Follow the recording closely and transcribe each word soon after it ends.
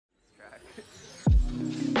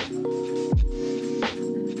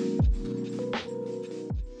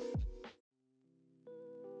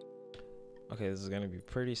this is going to be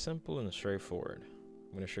pretty simple and straightforward.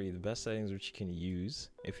 I'm going to show you the best settings which you can use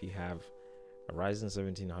if you have a Ryzen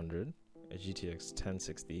 1700, a GTX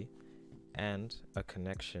 1060, and a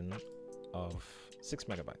connection of 6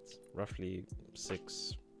 megabytes, roughly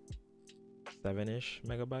 7-ish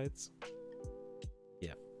megabytes.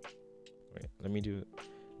 Yeah. Wait, let me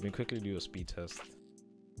quickly do a speed test.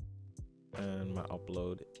 And my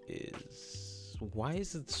upload is, why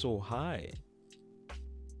is it so high?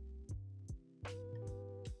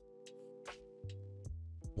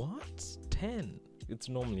 What? 10? It's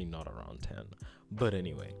normally not around 10. But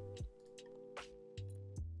anyway,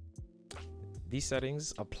 these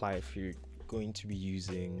settings apply if you're going to be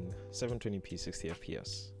using 720p 60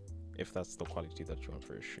 fps, if that's the quality that you want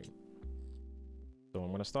for your stream. So I'm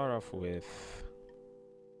going to start off with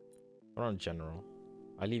around general.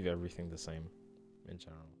 I leave everything the same in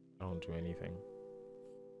general. I don't do anything.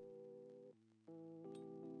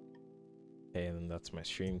 Okay, and then that's my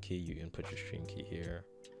stream key. You input your stream key here.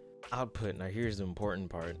 Output. Now here's the important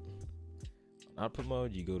part. On output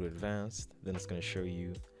mode, you go to advanced, then it's going to show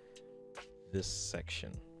you this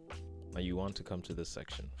section. Now you want to come to this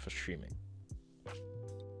section for streaming.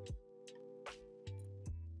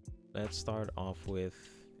 Let's start off with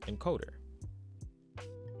encoder.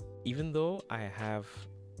 Even though I have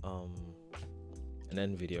an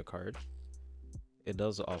NVIDIA card, it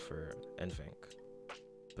does offer NVENC,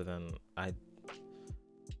 but then I'd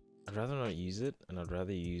rather not use it, and I'd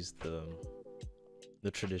rather use the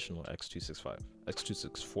traditional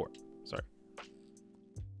X264. Sorry.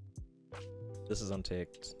 This is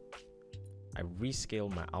unticked. I rescale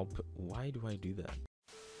my output. Why do I do that?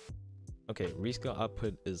 Okay, rescale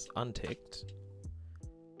output is unticked.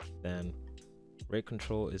 Then rate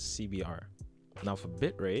control is CBR. Now for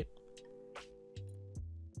bitrate,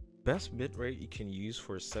 best bitrate you can use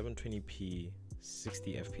for 720p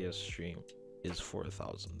 60 fps stream is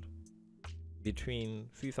 4000. Between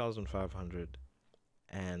 3500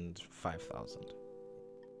 and 5000.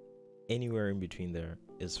 Anywhere in between there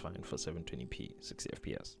is fine for 720p 60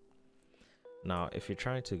 fps. Now if you're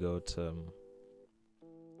trying to go to,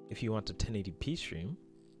 if you want a 1080p stream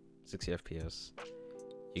 60 fps,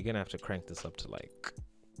 you're gonna have to crank this up to like,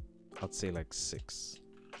 I'd say like 6.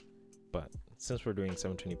 But since we're doing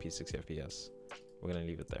 720p 60 fps, we're gonna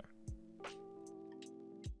leave it there.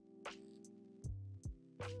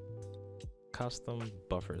 Custom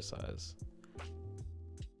buffer size.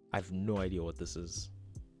 I have no idea what this is,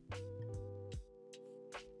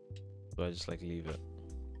 so I just like leave it.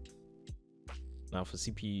 Now for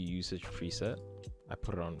CPU usage preset, I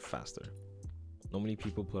put it on faster. Normally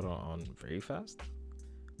people put it on very fast,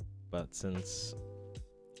 but since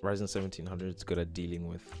Ryzen 1700 is good at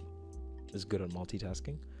is good at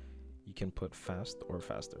multitasking, you can put fast or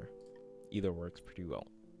faster. Either works pretty well.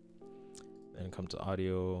 Then come to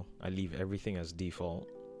audio, I leave everything as default.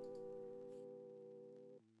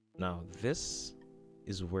 Now this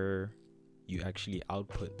is where you actually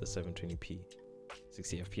output the 720p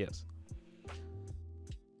 60 fps.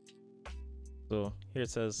 So here it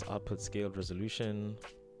says output scaled resolution.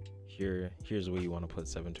 Here's where you want to put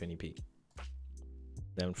 720p.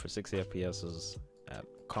 Then for 60 fps is at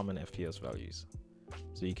common FPS values.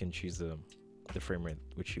 So you can choose the frame rate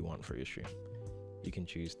which you want for your stream. You can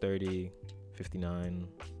choose 30, 59,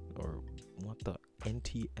 or what the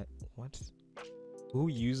NT, what? Who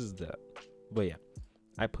uses that? But yeah,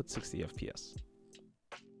 I put 60 fps.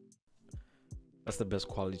 That's the best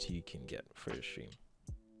quality you can get for your stream.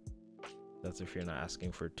 That's if you're not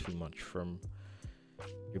asking for too much from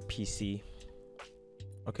your PC.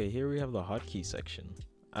 Okay, here we have the hotkey section.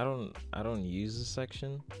 I don't use this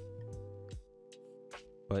section,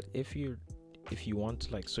 but if you want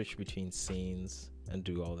to like switch between scenes and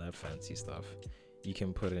do all that fancy stuff, you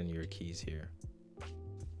can put in your keys here.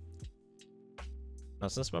 Now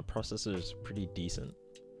since my processor is pretty decent,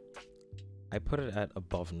 I put it at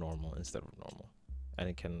above normal instead of normal, and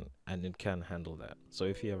it can handle that. So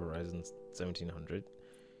if you have a Ryzen 1700,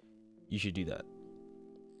 you should do that.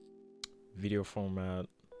 Video format,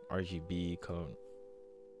 RGB code,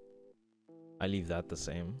 I leave that the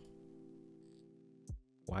same.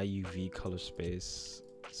 YUV color space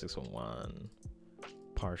 601,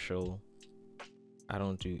 partial. I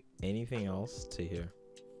don't do anything else to here.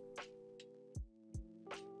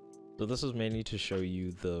 So this is mainly to show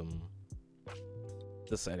you the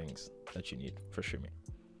settings that you need for streaming.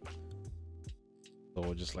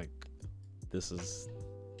 So just like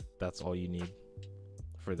that's all you need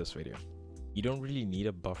for this video. You don't really need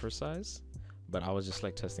a buffer size, but I was just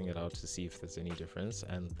like testing it out to see if there's any difference,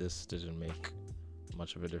 and this didn't make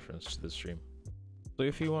much of a difference to the stream. So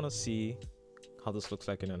if you want to see how this looks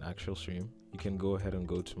like in an actual stream, you can go ahead and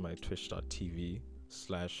go to my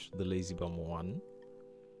twitch.tv/thelazybum1.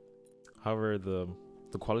 However, the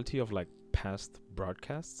quality of like past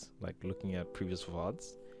broadcasts, like looking at previous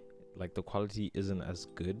VODs, like the quality isn't as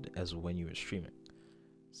good as when you were streaming.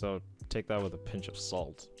 So take that with a pinch of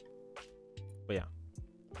salt. But yeah,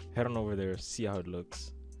 head on over there, see how it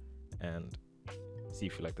looks, and see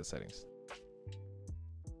if you like the settings.